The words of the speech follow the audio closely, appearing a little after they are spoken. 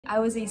I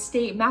was a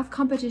state math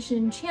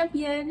competition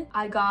champion.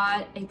 I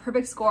got a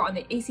perfect score on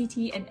the ACT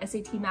and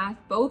SAT math,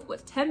 both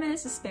with 10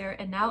 minutes to spare,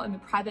 and now I'm a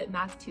private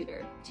math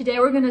tutor. Today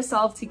we're gonna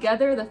solve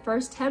together the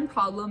first 10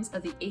 problems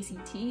of the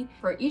ACT.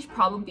 For each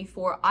problem,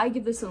 before I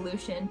give the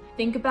solution,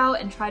 think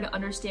about and try to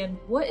understand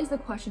what is the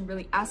question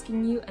really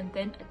asking you, and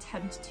then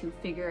attempt to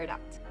figure it out.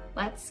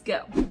 Let's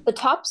go. The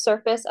top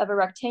surface of a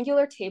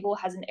rectangular table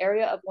has an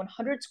area of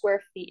 100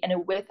 square feet and a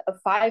width of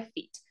 5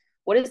 feet.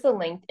 What is the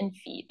length in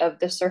feet of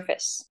the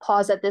surface?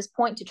 Pause at this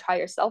point to try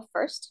yourself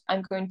first.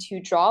 I'm going to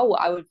draw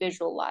what I would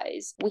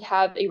visualize. We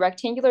have a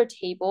rectangular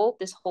table.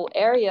 This whole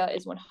area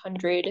is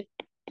 100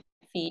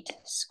 feet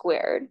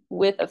squared,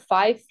 width of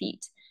 5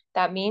 feet.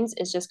 That means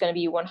it's just going to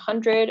be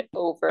 100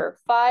 over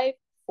 5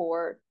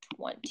 for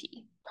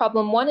 20.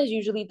 Problem 1 is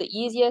usually the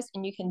easiest,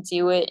 and you can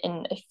do it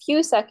in a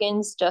few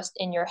seconds just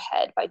in your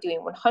head by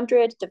doing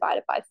 100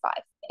 divided by 5.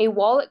 A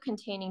wallet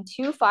containing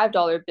 2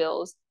 $5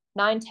 bills,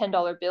 9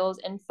 $10 bills,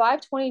 and 5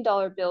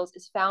 $20 bills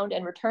is found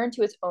and returned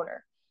to its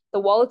owner. The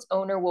wallet's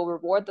owner will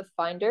reward the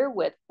finder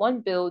with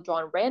 1 bill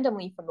drawn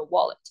randomly from the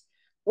wallet.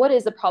 What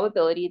is the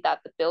probability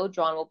that the bill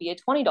drawn will be a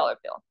 $20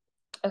 bill?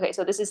 Okay,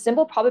 so this is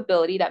simple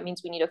probability. That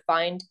means we need to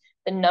find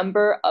the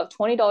number of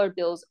 $20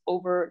 bills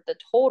over the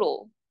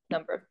total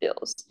number of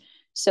bills.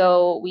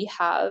 So we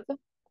have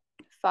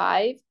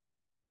 5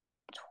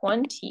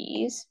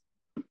 20s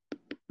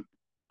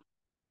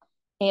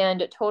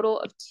and a total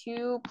of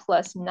 2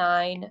 plus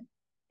 9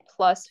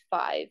 plus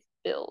 5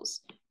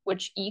 bills,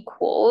 which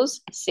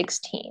equals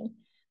 16.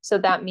 So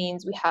that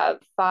means we have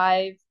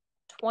 5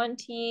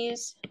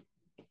 20s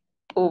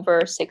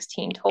over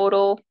 16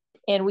 total,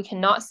 and we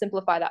cannot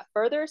simplify that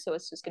further, so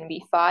it's just going to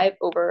be 5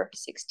 over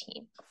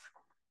 16.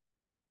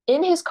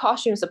 In his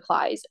costume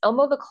supplies,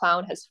 Elmo the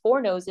clown has 4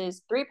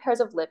 noses, 3 pairs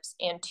of lips,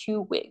 and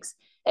 2 wigs.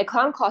 A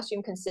clown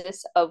costume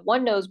consists of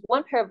 1 nose,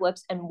 1 pair of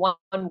lips, and 1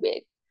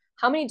 wig.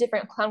 How many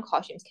different clown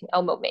costumes can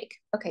Elmo make?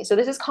 Okay, so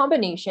this is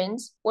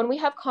combinations. When we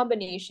have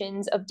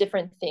combinations of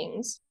different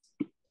things,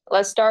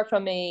 let's start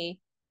from a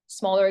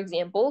smaller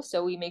example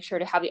so we make sure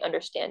to have the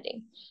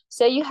understanding.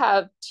 Say you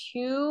have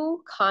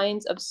 2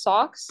 kinds of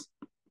socks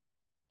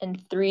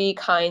and 3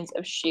 kinds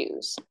of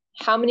shoes.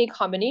 How many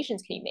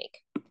combinations can you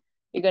make?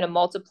 You're going to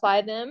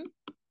multiply them,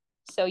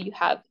 so you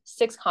have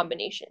 6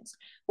 combinations.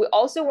 We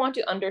also want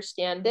to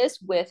understand this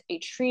with a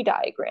tree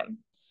diagram.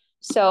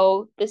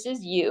 So this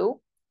is you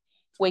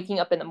waking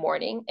up in the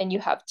morning, and you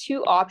have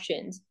 2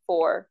 options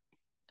for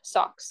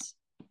socks.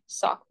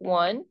 Sock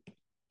 1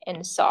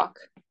 and sock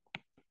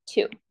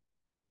 2.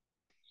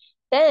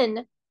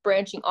 Then,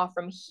 branching off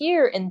from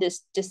here in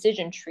this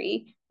decision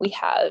tree, we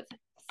have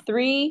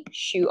 3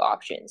 shoe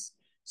options.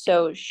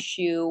 So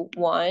shoe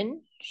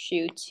 1,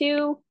 shoe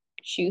 2,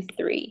 shoe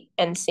 3,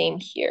 and same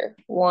here,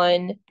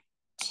 1,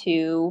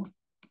 2,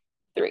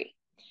 3.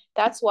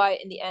 That's why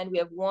in the end we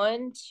have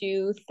 1,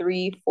 2,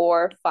 3,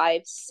 4,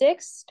 5,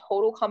 6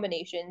 total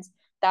combinations.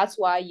 That's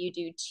why you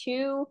do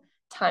 2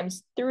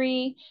 times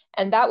 3,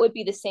 and that would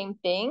be the same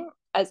thing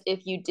as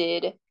if you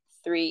did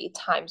 3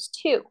 times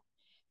 2,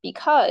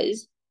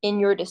 because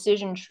in your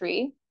decision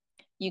tree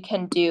you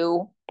can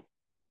do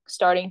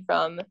starting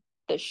from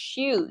the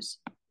shoes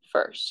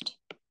first,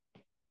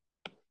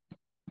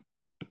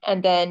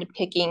 and then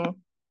picking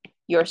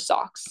your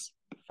socks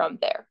from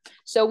there.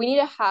 So we need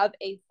to have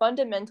a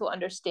fundamental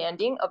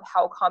understanding of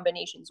how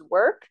combinations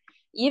work,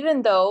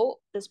 even though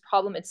this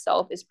problem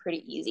itself is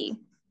pretty easy.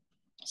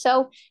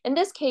 So in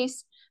this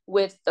case,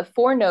 with the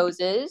 4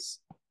 noses,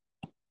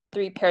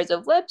 3 pairs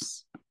of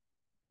lips,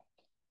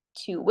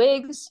 2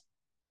 wigs,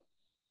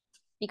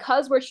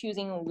 because we're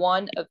choosing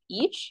 1 of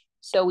each,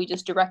 so we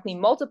just directly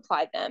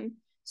multiply them.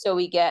 So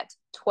we get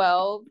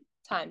 12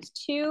 times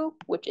 2,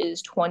 which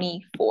is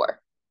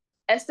 24.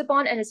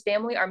 Esteban and his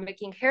family are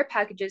making care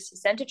packages to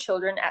send to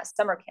children at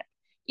summer camp.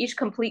 Each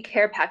complete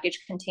care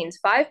package contains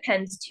 5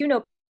 pens, 2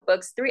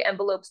 notebooks, 3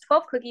 envelopes,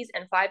 12 cookies,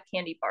 and 5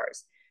 candy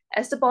bars.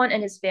 Esteban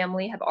and his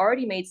family have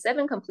already made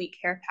 7 complete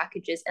care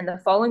packages, and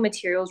the following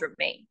materials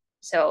remain.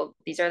 So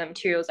these are the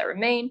materials that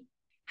remain.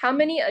 How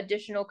many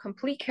additional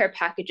complete care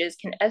packages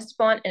can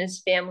Esteban and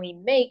his family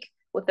make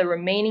with the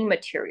remaining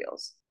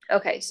materials?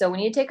 Okay, so we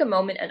need to take a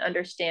moment and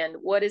understand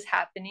what is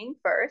happening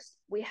first.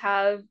 We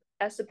have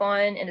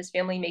Esteban and his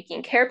family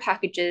making care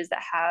packages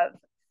that have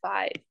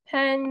 5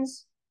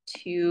 pens,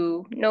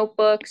 2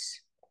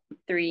 notebooks,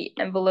 3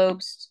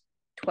 envelopes,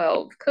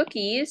 12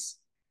 cookies,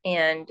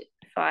 and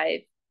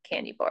 5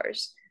 candy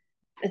bars.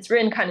 It's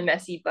written kind of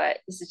messy, but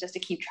this is just to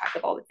keep track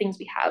of all the things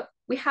we have.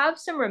 We have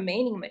some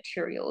remaining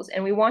materials,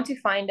 and we want to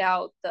find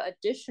out the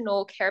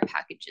additional care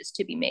packages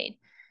to be made.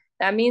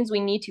 That means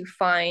we need to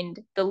find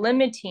the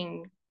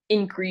limiting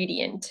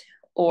ingredient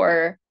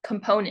or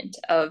component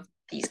of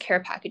these care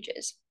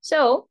packages.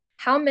 So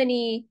how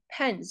many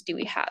pens do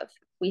we have?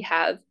 We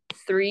have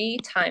 3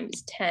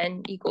 times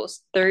 10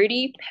 equals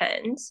 30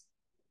 pens.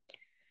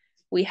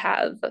 We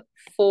have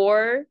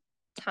 4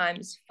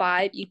 times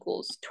 5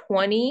 equals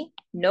 20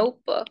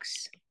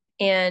 notebooks.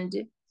 And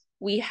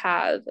we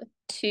have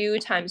 2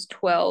 times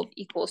 12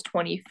 equals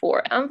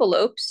 24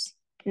 envelopes.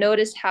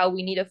 Notice how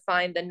we need to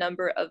find the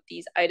number of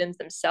these items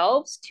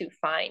themselves to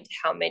find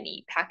how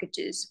many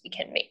packages we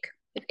can make.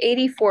 We have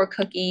 84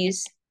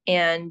 cookies,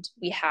 and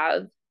we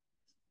have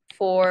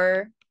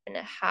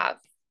 4.5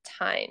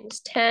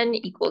 times 10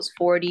 equals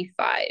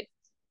 45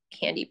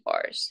 candy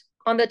bars.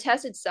 On the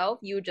test itself,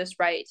 you would just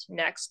write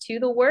next to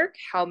the work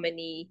how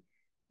many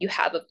you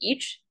have of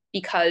each,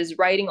 because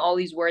writing all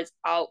these words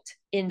out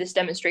in this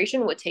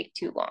demonstration would take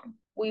too long.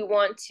 We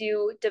want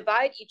to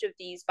divide each of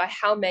these by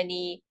how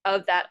many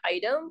of that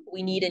item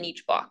we need in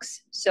each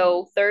box.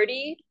 So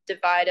 30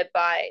 divided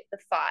by the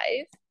 5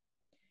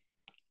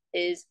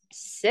 is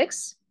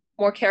 6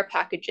 more care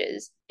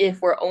packages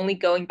if we're only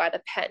going by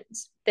the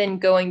pens. Then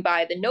going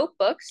by the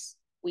notebooks,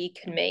 we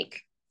can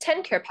make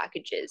 10 care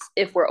packages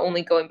if we're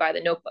only going by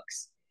the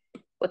notebooks.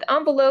 With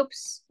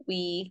envelopes,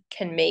 we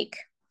can make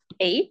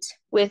 8.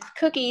 With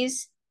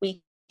cookies,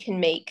 we can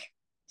make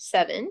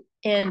 7.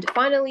 And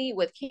finally,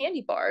 with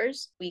candy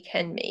bars, we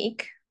can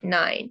make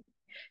 9.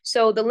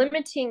 So the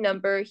limiting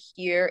number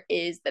here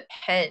is the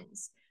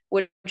pens,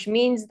 which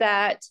means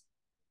that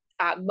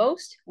at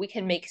most, we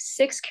can make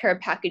 6 care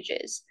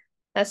packages.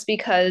 That's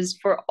because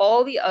for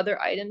all the other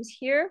items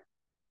here,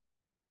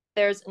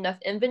 there's enough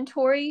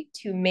inventory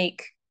to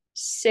make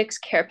 6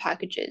 care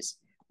packages,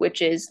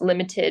 which is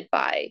limited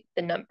by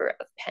the number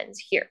of pens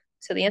here.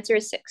 So the answer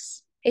is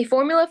 6. A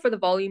formula for the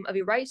volume of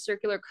a right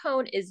circular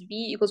cone is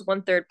V equals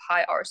 1/3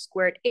 pi r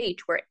squared h,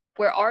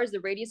 where r is the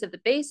radius of the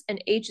base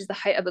and h is the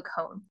height of the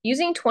cone.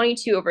 Using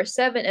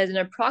 22/7 as an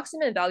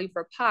approximate value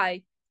for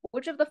pi,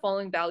 which of the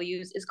following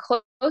values is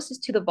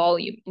closest to the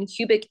volume in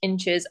cubic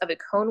inches of a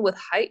cone with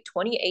height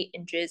 28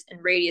 inches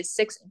and radius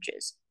 6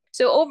 inches?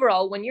 So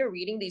overall, when you're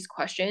reading these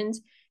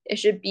questions, it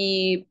should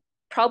be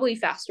probably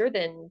faster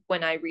than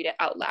when I read it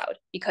out loud,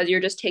 because you're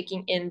just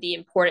taking in the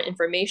important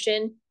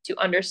information to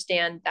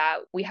understand that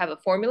we have a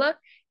formula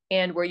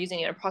and we're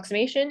using an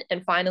approximation.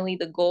 And finally,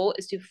 the goal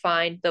is to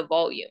find the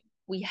volume.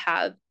 We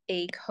have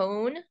a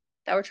cone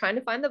that we're trying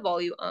to find the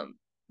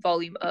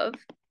volume of.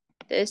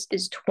 This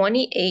is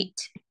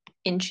 28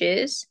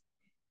 inches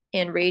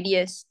and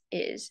radius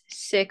is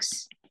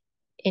 6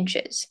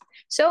 inches.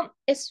 So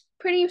it's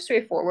pretty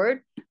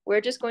straightforward.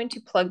 We're just going to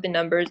plug the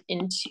numbers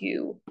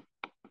into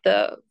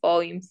the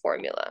volume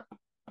formula.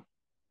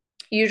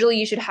 Usually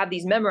you should have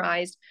these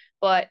memorized,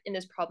 but in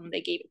this problem they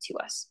gave it to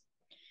us.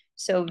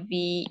 So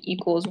V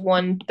equals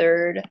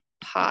 1/3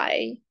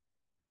 pi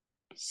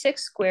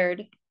 6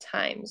 squared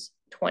times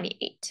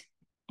 28.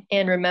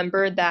 And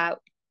remember that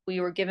we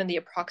were given the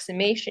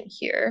approximation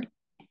here.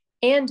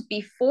 And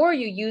before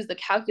you use the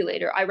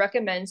calculator, I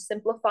recommend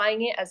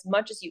simplifying it as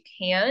much as you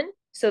can,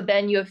 so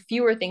then you have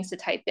fewer things to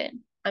type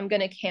in. I'm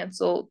going to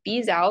cancel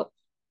these out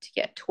to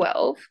get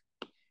 12.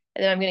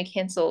 And then I'm going to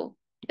cancel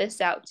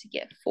this out to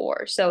get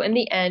 4. So in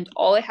the end,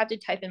 all I have to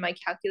type in my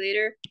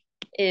calculator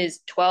is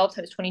 12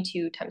 times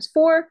 22 times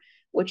 4,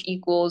 which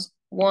equals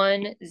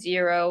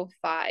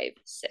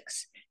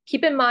 1056.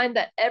 Keep in mind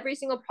that every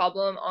single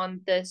problem on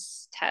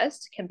this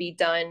test can be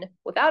done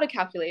without a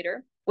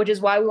calculator, which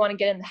is why we want to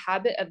get in the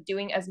habit of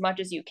doing as much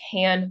as you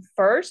can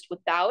first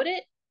without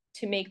it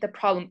to make the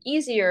problem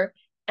easier.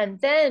 And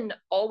then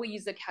all we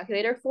use the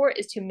calculator for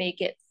is to make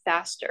it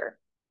faster.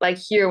 Like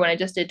here, when I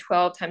just did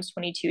 12 times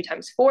 22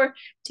 times 4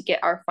 to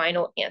get our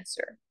final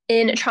answer.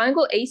 In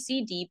triangle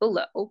ACD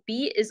below,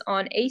 B is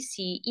on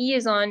AC, E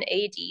is on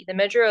AD. The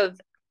measure of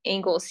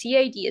angle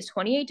CAD is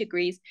 28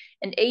 degrees,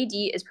 and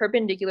AD is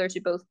perpendicular to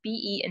both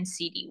BE and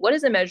CD. What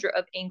is the measure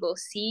of angle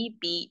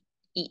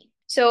CBE?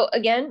 So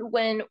again,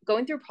 when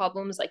going through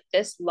problems like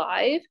this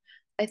live,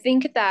 I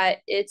think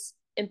that it's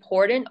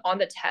important on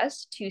the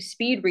test to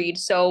speed read.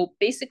 So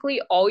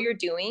basically all you're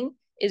doing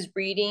is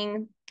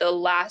reading the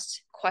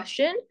last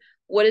question.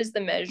 What is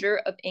the measure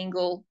of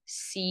angle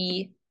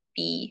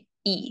CBE?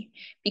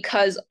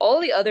 Because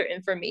all the other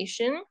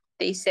information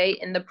they say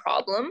in the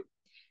problem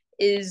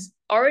is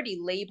already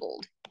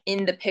labeled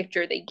in the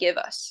picture they give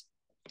us.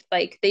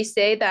 Like they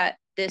say that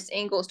this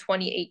angle is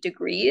 28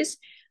 degrees.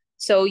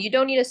 So you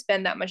don't need to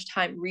spend that much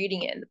time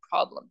reading it in the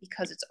problem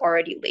because it's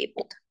already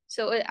labeled.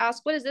 So it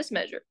asks, what is this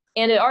measure?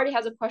 And it already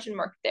has a question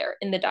mark there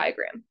in the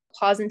diagram.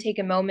 Pause and take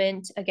a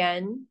moment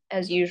again,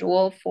 as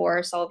usual,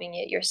 for solving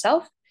it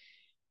yourself.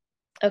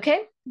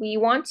 Okay, we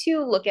want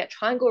to look at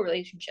triangle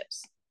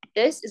relationships.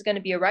 This is going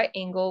to be a right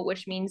angle,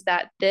 which means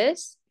that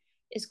this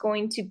is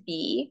going to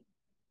be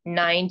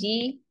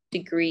 90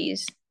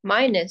 degrees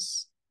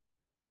minus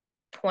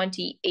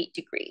 28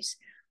 degrees.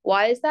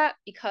 Why is that?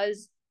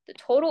 Because the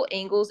total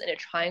angles in a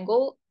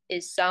triangle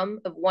is sum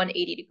of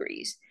 180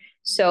 degrees.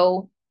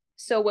 So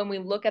when we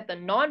look at the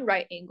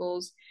non-right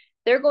angles,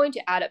 they're going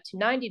to add up to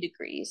 90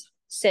 degrees,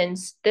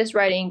 since this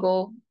right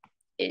angle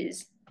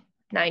is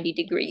 90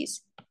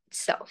 degrees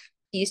itself.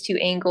 These two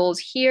angles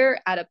here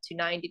add up to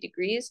 90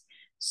 degrees.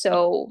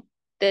 So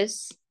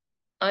this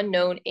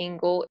unknown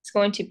angle is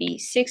going to be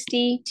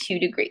 62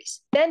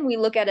 degrees. Then we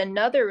look at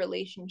another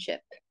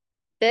relationship.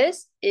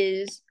 This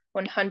is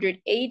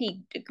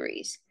 180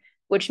 degrees,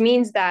 which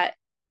means that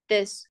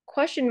this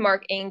question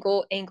mark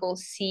angle, angle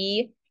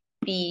CBE,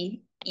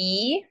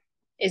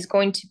 is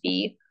going to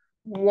be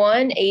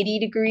 180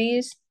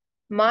 degrees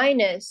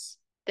minus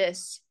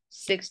this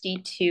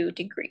 62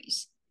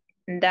 degrees.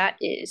 And that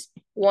is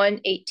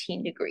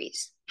 118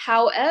 degrees.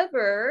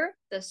 However,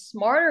 the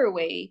smarter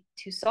way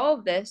to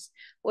solve this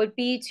would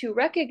be to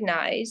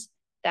recognize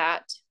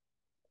that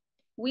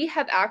we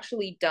have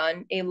actually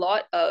done a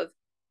lot of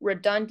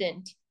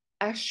redundant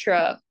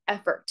extra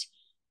effort,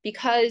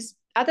 because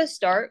at the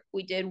start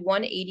we did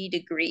 180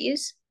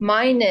 degrees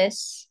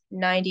minus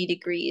 90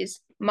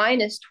 degrees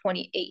minus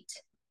 28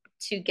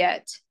 to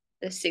get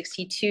the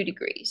 62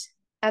 degrees.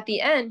 At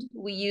the end,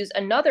 we use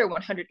another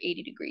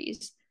 180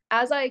 degrees.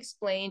 As I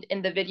explained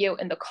in the video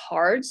in the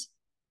cards,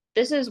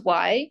 this is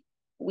why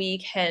we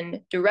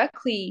can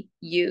directly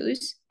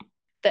use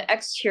the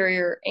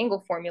exterior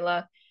angle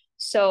formula.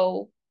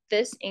 So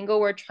this angle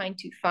we're trying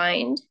to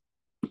find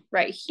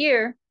right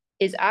here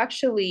is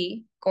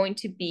actually going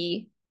to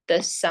be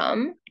the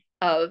sum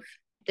of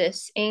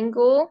this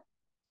angle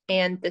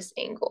and this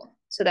angle.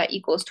 So that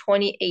equals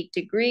 28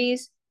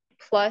 degrees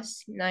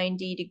plus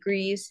 90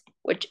 degrees,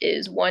 which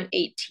is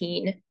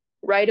 118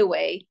 right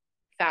away.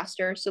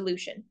 Faster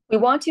solution. We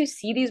want to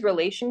see these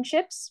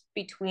relationships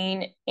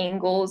between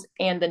angles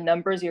and the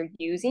numbers you're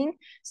using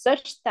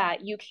such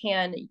that you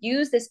can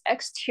use this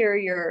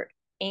exterior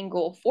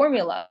angle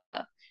formula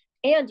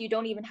and you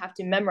don't even have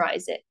to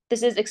memorize it.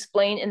 This is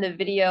explained in the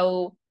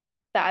video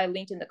that I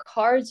linked in the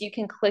cards. You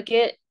can click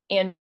it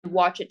and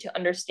watch it to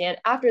understand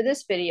after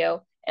this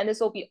video, and this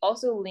will be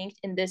also linked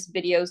in this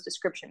video's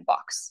description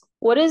box.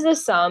 What is the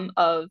sum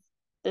of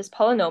this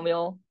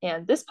polynomial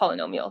and this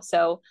polynomial?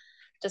 So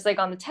just like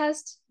on the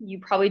test, you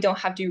probably don't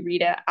have to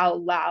read it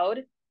out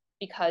loud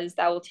because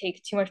that will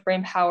take too much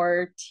brain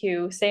power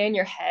to say in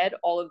your head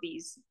all of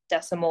these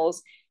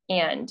decimals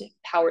and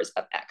powers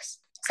of x.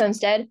 So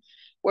instead,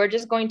 we're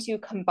just going to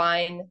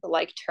combine the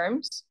like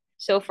terms.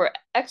 So for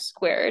x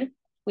squared,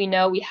 we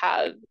know we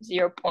have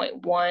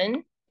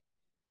 0.1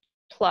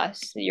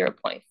 plus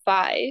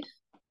 0.5.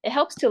 It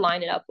helps to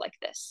line it up like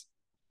this.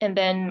 And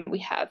then we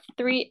have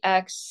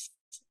 3x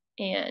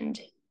and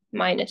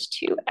minus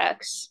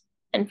 2x.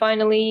 And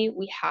finally,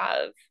 we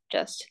have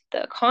just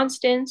the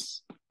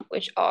constants,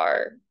 which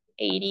are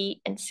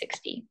 80 and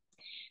 60.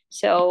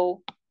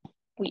 So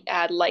we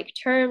add like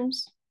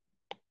terms,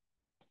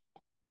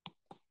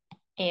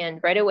 and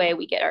right away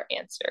we get our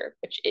answer,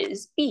 which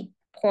is B,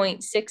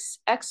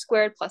 0.6x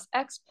squared plus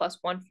x plus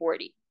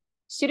 140.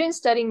 Students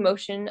studying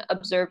motion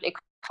observed a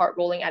cart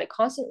rolling at a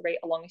constant rate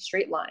along a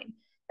straight line.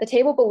 The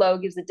table below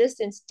gives the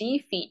distance d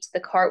feet the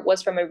cart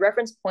was from a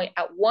reference point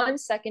at 1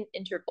 second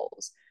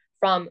intervals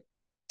from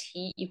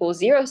t equals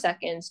 0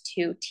 seconds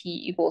to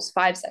t equals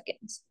 5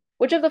 seconds.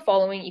 Which of the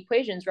following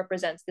equations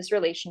represents this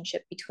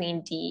relationship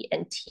between d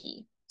and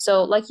t?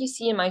 So like you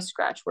see in my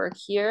scratch work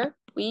here,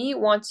 we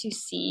want to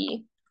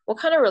see what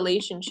kind of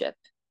relationship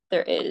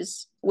there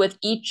is with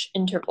each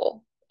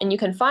interval. And you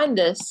can find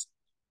this,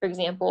 for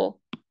example,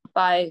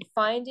 by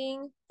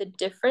finding the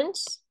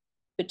difference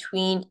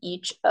between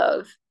each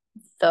of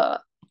the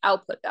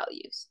output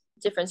values.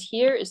 The difference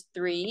here is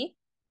 3,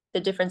 the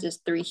difference is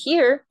 3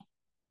 here,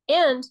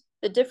 and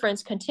the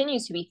difference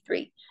continues to be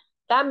 3.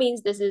 That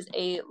means this is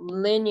a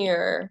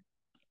linear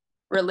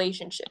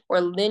relationship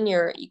or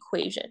linear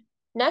equation.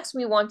 Next,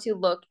 we want to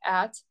look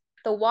at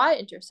the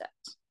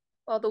y-intercept.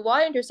 Well, the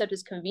y-intercept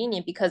is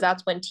convenient because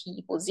that's when t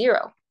equals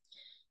 0.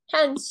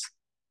 Hence,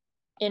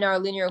 in our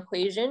linear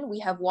equation, we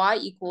have y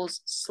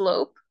equals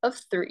slope of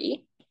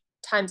 3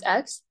 times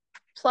x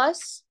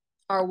plus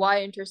our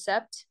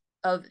y-intercept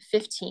of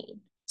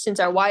 15. Since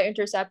our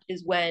y-intercept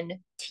is when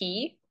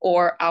t,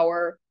 or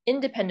our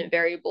independent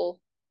variable,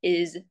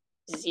 is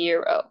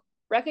 0.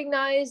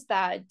 Recognize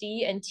that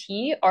d and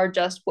t are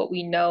just what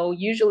we know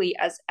usually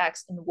as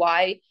x and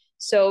y,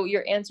 so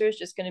your answer is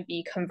just going to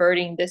be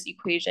converting this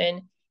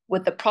equation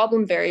with the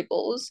problem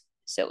variables,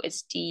 so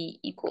it's d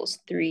equals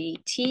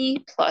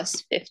 3t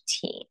plus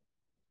 15.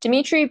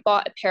 Dimitri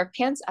bought a pair of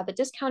pants at the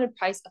discounted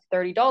price of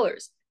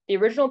 $30. The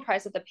original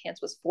price of the pants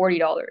was $40.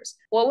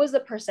 What was the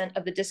percent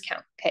of the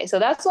discount? Okay, so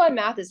that's why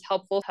math is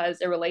helpful,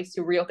 because it relates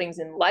to real things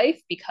in life,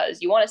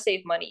 because you want to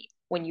save money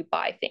when you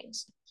buy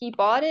things. He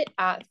bought it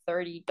at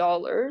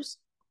 $30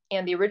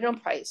 and the original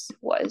price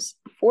was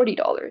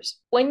 $40.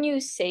 When you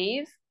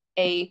save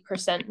a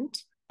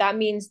percent, that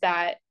means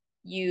that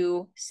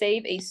you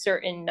save a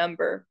certain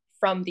number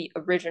from the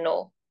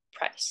original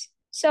price.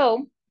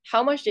 So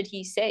how much did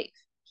he save?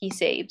 He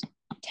saved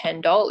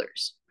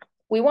 $10.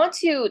 We want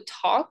to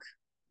talk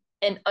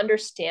and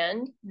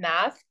understand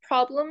math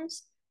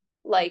problems,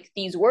 like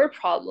these word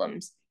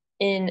problems,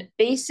 in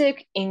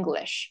basic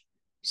English.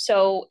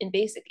 So in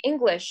basic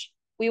English,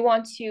 we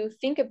want to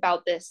think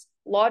about this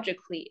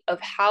logically of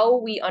how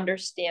we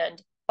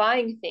understand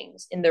buying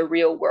things in the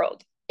real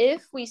world.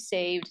 If we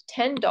saved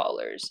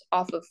 $10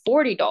 off of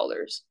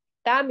 $40,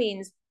 that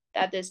means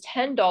that this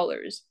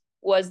 $10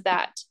 was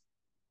that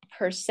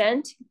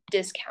percent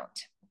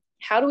discount.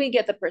 How do we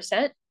get the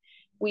percent?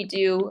 We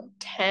do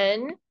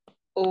 10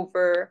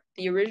 over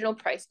the original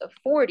price of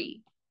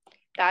 40.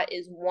 That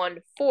is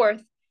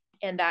 1/4,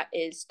 and that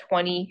is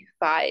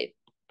 25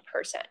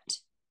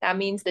 That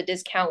means the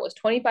discount was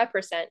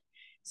 25%.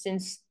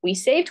 Since we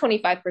saved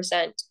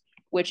 25%,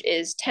 which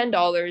is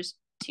 $10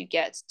 to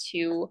get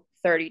to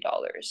 $30.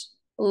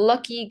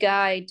 Lucky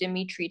guy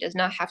Dimitri does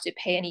not have to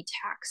pay any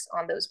tax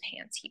on those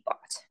pants he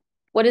bought.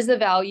 What is the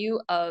value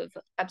of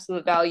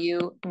absolute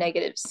value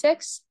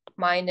 -6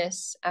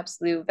 minus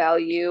absolute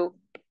value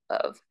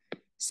of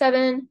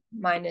 7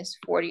 minus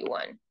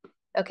 41?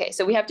 Okay,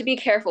 so we have to be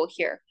careful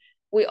here.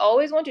 We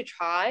always want to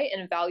try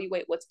and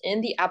evaluate what's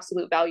in the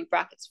absolute value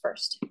brackets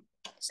first.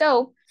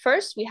 So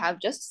first we have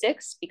just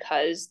 6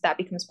 because that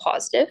becomes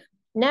positive.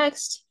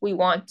 Next, we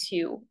want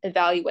to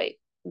evaluate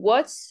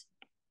what's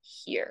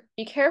here.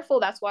 Be careful,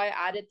 that's why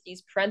I added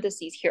these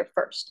parentheses here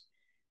first.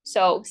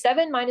 So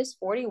 7 minus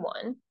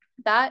 41,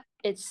 that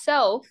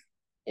itself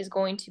is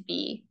going to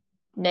be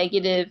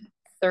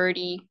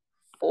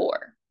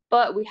 -34.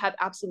 But we have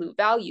absolute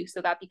value,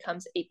 so that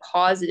becomes a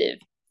positive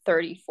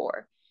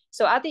 34.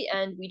 So at the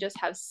end, we just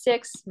have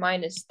 6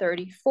 minus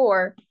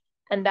 34,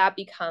 and that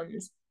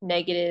becomes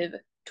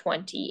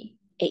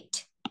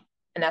 -28.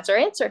 And that's our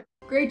answer.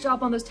 Great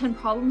job on those 10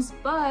 problems,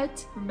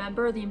 but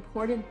remember the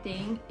important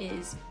thing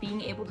is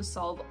being able to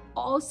solve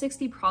all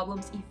 60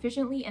 problems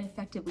efficiently and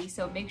effectively,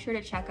 so make sure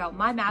to check out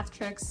my math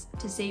tricks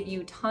to save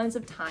you tons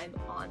of time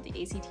on the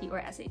ACT or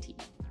SAT.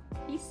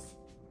 Peace.